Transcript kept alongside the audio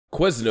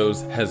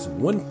Quiznos has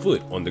one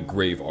foot on the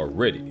grave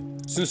already.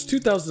 Since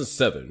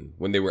 2007,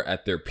 when they were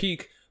at their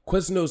peak,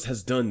 Quiznos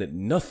has done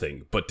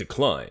nothing but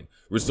decline,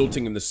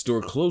 resulting in the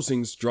store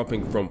closings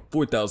dropping from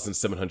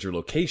 4,700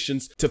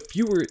 locations to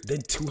fewer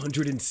than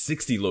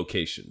 260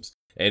 locations,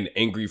 and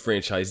angry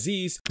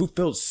franchisees who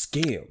felt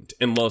scammed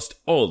and lost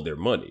all their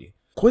money.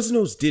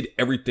 Quiznos did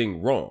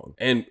everything wrong,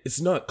 and it's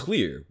not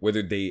clear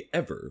whether they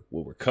ever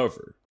will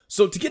recover.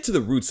 So to get to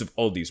the roots of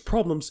all these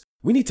problems,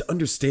 we need to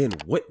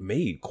understand what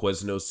made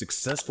Quiznos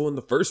successful in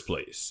the first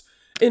place.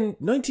 In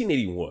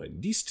 1981,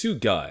 these two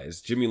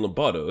guys, Jimmy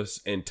Lombardos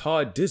and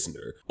Todd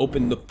Disner,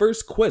 opened the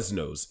first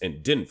Quiznos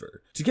in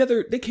Denver.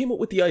 Together, they came up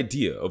with the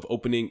idea of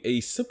opening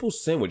a simple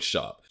sandwich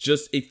shop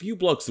just a few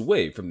blocks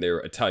away from their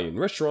Italian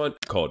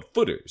restaurant called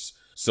Footers.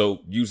 So,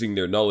 using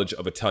their knowledge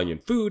of Italian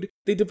food,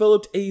 they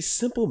developed a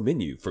simple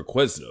menu for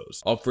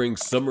Quiznos, offering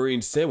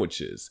submarine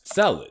sandwiches,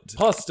 salads,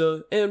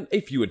 pasta, and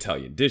a few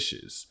Italian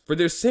dishes. For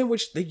their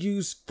sandwich, they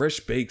use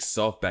fresh-baked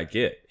soft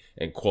baguette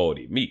and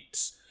quality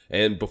meats.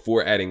 And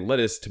before adding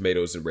lettuce,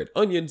 tomatoes, and red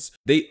onions,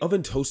 they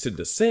oven toasted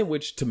the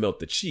sandwich to melt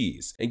the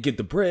cheese and give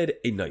the bread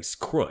a nice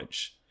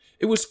crunch.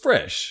 It was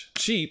fresh,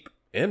 cheap,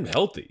 and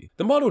healthy.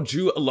 The model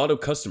drew a lot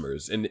of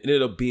customers and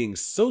ended up being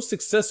so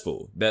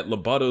successful that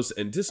Lombardos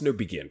and Disner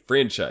began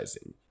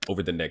franchising.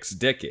 Over the next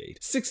decade,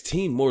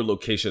 16 more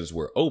locations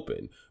were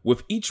open,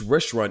 with each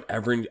restaurant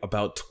averaging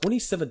about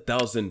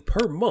 $27,000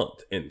 per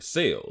month in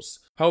sales.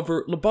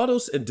 However,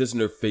 Lombardos and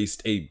Disner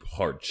faced a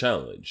hard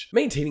challenge.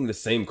 Maintaining the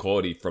same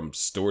quality from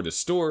store to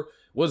store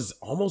was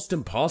almost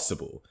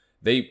impossible.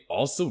 They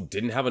also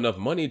didn't have enough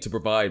money to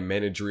provide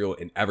managerial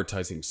and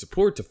advertising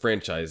support to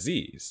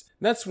franchisees.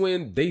 That's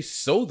when they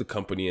sold the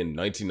company in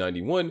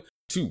 1991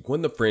 to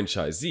one of the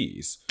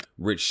franchisees,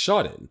 Rich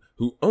Shodden,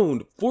 who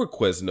owned 4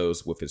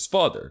 Quiznos with his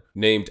father,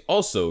 named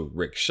also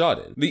Rick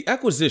Shodden. The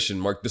acquisition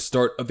marked the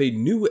start of a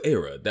new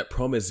era that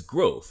promised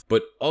growth,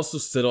 but also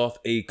set off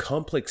a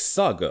complex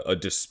saga of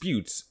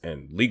disputes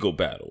and legal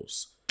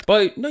battles.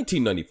 By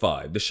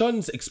 1995, the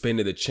Shoddens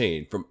expanded the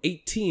chain from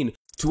 18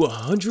 to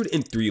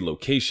 103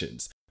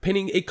 locations,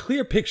 painting a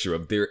clear picture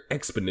of their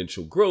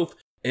exponential growth,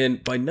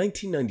 and by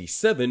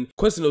 1997,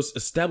 Quiznos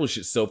established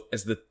itself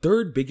as the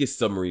 3rd biggest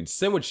submarine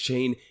sandwich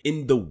chain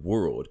in the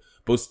world,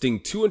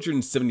 boasting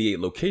 278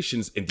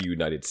 locations in the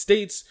United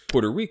States,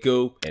 Puerto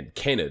Rico, and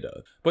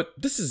Canada. But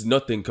this is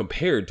nothing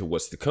compared to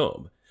what's to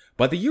come.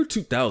 By the year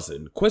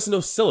 2000,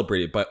 Quiznos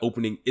celebrated by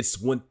opening its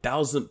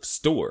 1,000th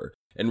store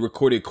and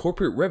recorded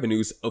corporate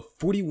revenues of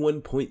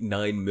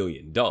 $41.9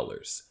 million.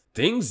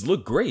 Things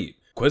look great.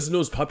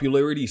 Quiznos'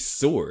 popularity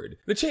soared.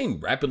 The chain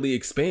rapidly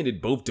expanded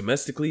both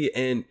domestically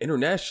and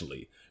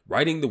internationally,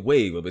 riding the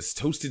wave of its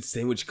toasted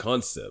sandwich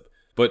concept.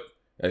 But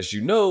as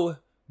you know,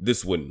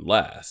 this wouldn't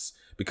last,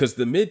 because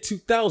the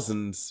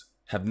mid-2000s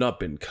have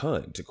not been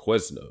kind to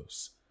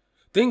Quiznos.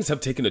 Things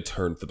have taken a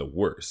turn for the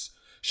worse.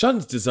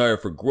 Shodden's desire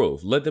for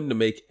growth led them to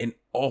make an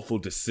awful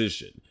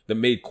decision that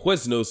made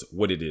Quiznos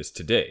what it is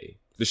today.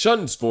 The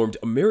Shoddens formed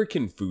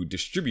American Food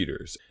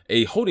Distributors,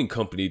 a holding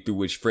company through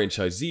which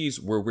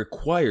franchisees were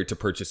required to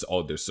purchase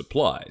all their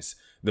supplies,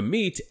 the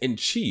meat and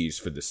cheese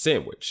for the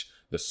sandwich,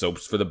 the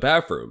soaps for the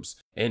bathrooms,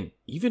 and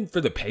even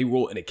for the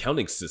payroll and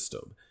accounting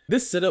system.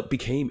 This setup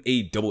became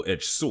a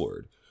double-edged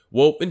sword.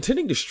 While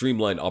intending to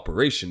streamline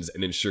operations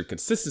and ensure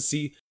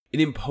consistency,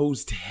 it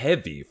imposed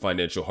heavy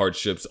financial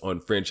hardships on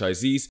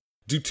franchisees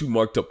due to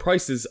marked up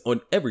prices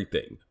on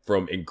everything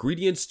from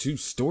ingredients to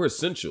store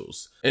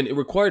essentials, and it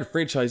required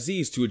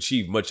franchisees to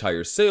achieve much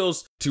higher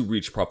sales to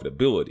reach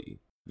profitability.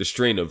 The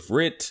strain of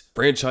rent,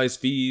 franchise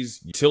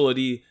fees,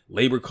 utility,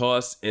 labor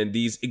costs, and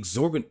these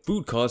exorbitant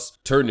food costs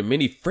turned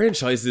many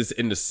franchises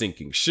into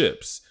sinking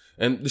ships,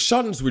 and the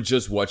Shoddens were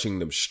just watching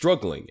them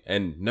struggling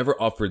and never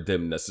offered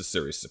them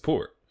necessary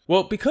support.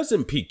 Well, because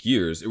in peak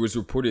years, it was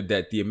reported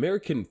that the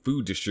American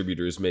food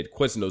distributors made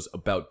Quiznos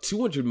about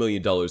 $200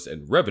 million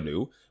in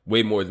revenue,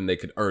 way more than they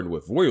could earn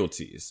with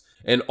royalties,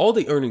 and all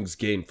the earnings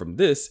gained from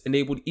this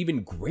enabled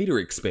even greater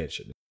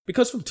expansion,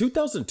 because from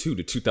 2002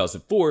 to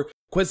 2004,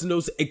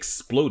 Quiznos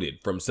exploded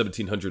from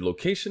 1,700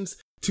 locations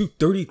to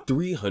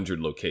 3,300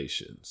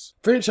 locations.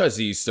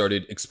 Franchisees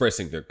started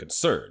expressing their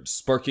concerns,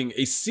 sparking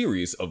a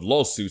series of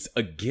lawsuits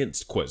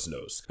against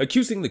Quiznos,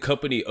 accusing the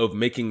company of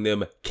making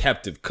them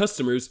captive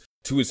customers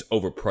to its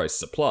overpriced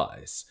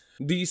supplies.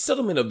 The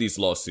settlement of these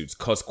lawsuits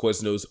cost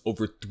Quiznos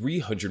over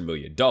 $300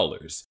 million,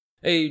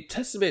 a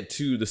testament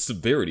to the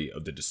severity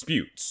of the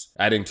disputes.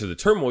 Adding to the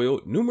turmoil,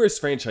 numerous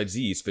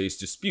franchisees faced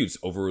disputes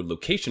over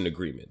location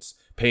agreements,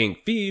 paying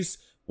fees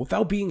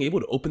without being able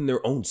to open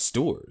their own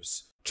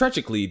stores.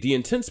 Tragically, the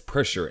intense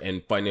pressure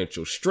and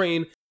financial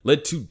strain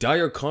led to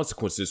dire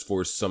consequences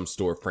for some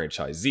store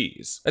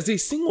franchisees. As a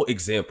single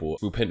example,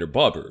 Bhupinder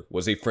Babur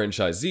was a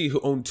franchisee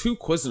who owned 2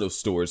 Quiznos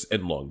stores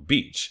in Long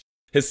Beach.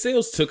 His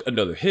sales took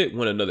another hit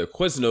when another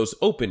Quiznos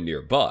opened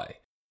nearby.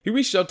 He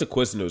reached out to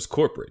Quiznos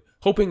corporate,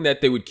 hoping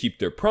that they would keep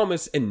their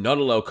promise and not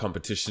allow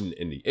competition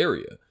in the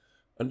area.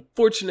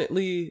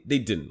 Unfortunately, they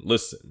didn't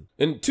listen.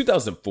 In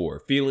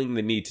 2004, feeling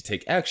the need to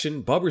take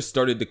action, Bobber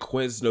started the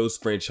Quiznos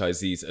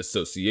Franchisees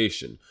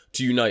Association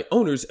to unite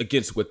owners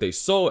against what they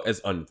saw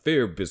as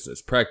unfair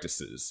business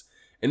practices.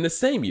 In the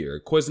same year,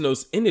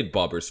 Quiznos ended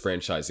Bobber's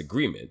franchise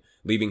agreement,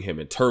 leaving him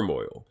in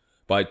turmoil.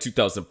 By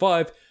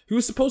 2005, he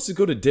was supposed to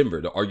go to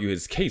Denver to argue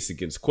his case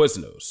against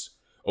Quiznos.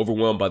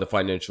 Overwhelmed by the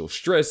financial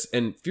stress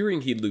and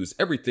fearing he'd lose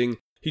everything,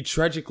 he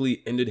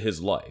tragically ended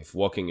his life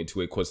walking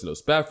into a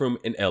Quiznos bathroom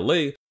in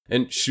LA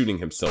and shooting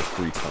himself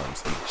 3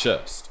 times in the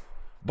chest.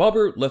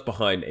 Bobber left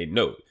behind a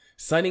note,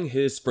 citing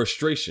his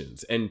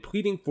frustrations and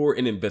pleading for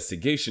an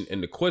investigation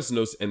into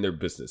Quiznos and their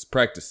business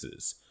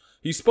practices.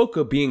 He spoke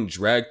of being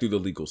dragged through the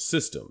legal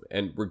system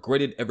and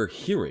regretted ever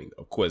hearing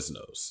of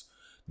Quiznos.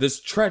 This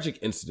tragic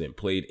incident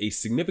played a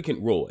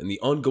significant role in the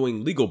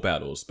ongoing legal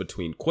battles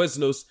between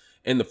Quiznos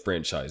and the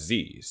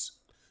franchisees.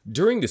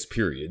 During this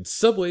period,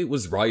 Subway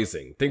was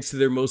rising thanks to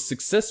their most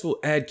successful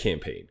ad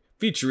campaign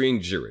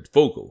featuring Jared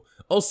Fogle,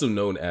 also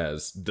known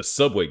as the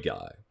Subway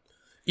Guy.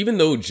 Even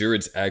though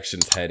Jared's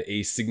actions had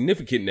a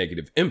significant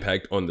negative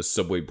impact on the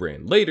Subway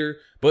brand later,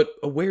 but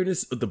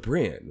awareness of the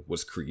brand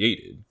was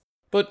created.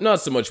 But not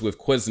so much with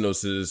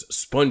Quiznos'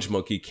 Sponge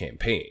Monkey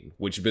campaign,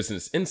 which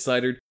Business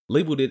Insider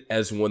labeled it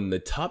as one of the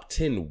top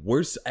 10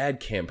 worst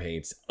ad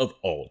campaigns of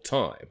all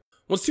time.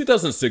 Once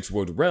 2006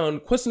 rolled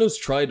around, Quiznos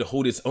tried to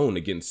hold its own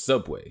against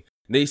Subway.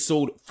 They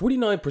sold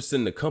 49%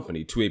 of the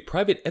company to a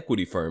private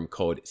equity firm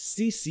called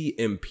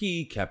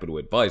CCMP Capital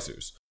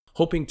Advisors,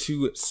 hoping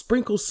to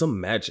sprinkle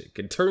some magic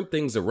and turn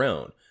things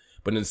around.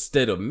 But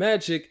instead of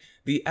magic,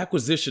 the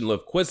acquisition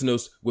left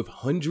Quiznos with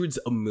hundreds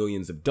of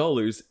millions of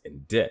dollars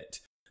in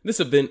debt. This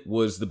event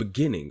was the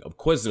beginning of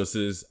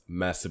Quiznos'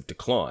 massive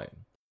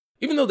decline.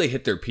 Even though they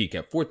hit their peak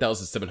at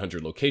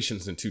 4,700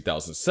 locations in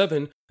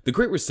 2007, the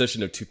Great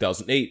Recession of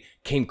 2008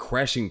 came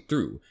crashing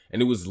through,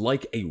 and it was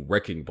like a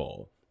wrecking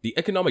ball. The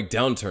economic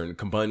downturn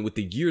combined with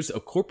the years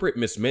of corporate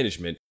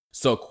mismanagement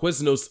saw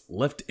Quiznos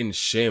left in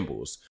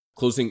shambles,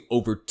 closing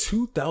over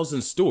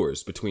 2,000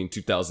 stores between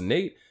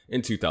 2008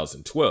 and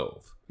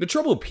 2012. The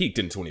trouble peaked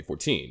in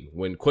 2014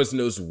 when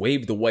Quiznos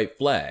waved the white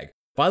flag,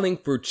 filing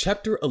for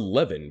Chapter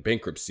 11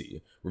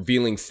 bankruptcy,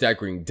 revealing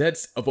staggering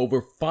debts of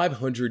over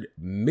 $500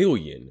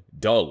 million.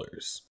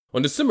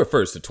 On December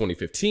 1st of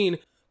 2015,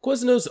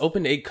 Quiznos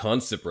opened a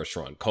concept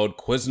restaurant called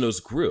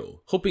Quiznos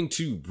Grill, hoping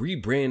to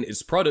rebrand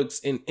its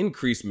products and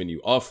increase menu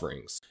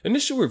offerings.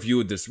 Initial review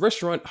of this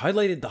restaurant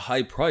highlighted the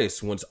high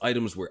price once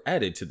items were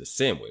added to the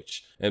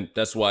sandwich, and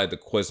that's why the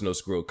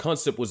Quiznos Grill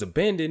concept was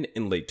abandoned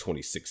in late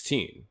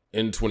 2016.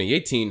 In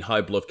 2018,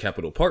 High Bluff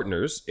Capital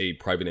Partners, a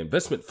private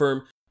investment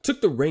firm,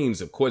 took the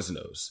reins of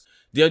Quiznos.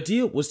 The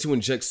idea was to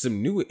inject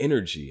some new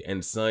energy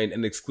and sign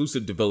an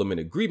exclusive development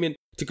agreement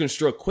to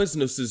construct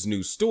Quiznos'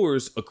 new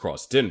stores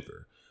across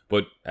Denver.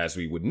 But as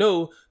we would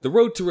know, the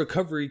road to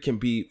recovery can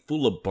be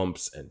full of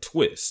bumps and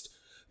twists.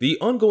 The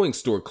ongoing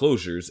store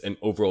closures and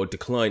overall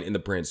decline in the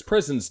brand's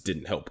presence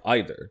didn't help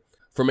either.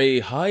 From a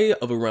high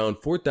of around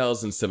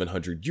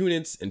 4,700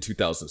 units in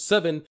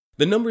 2007,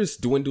 the numbers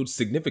dwindled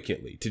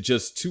significantly to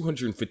just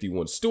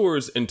 251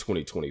 stores in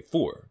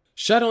 2024.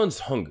 Shadon's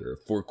hunger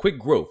for quick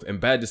growth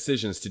and bad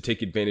decisions to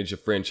take advantage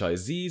of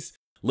franchisees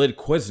led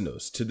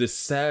Quiznos to this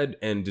sad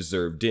and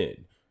deserved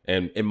end.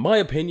 And in my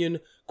opinion,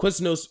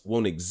 Quiznos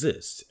won't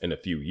exist in a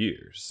few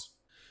years.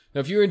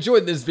 Now if you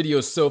enjoyed this video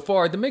so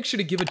far, then make sure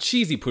to give a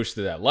cheesy push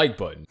to that like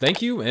button.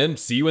 Thank you, and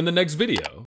see you in the next video.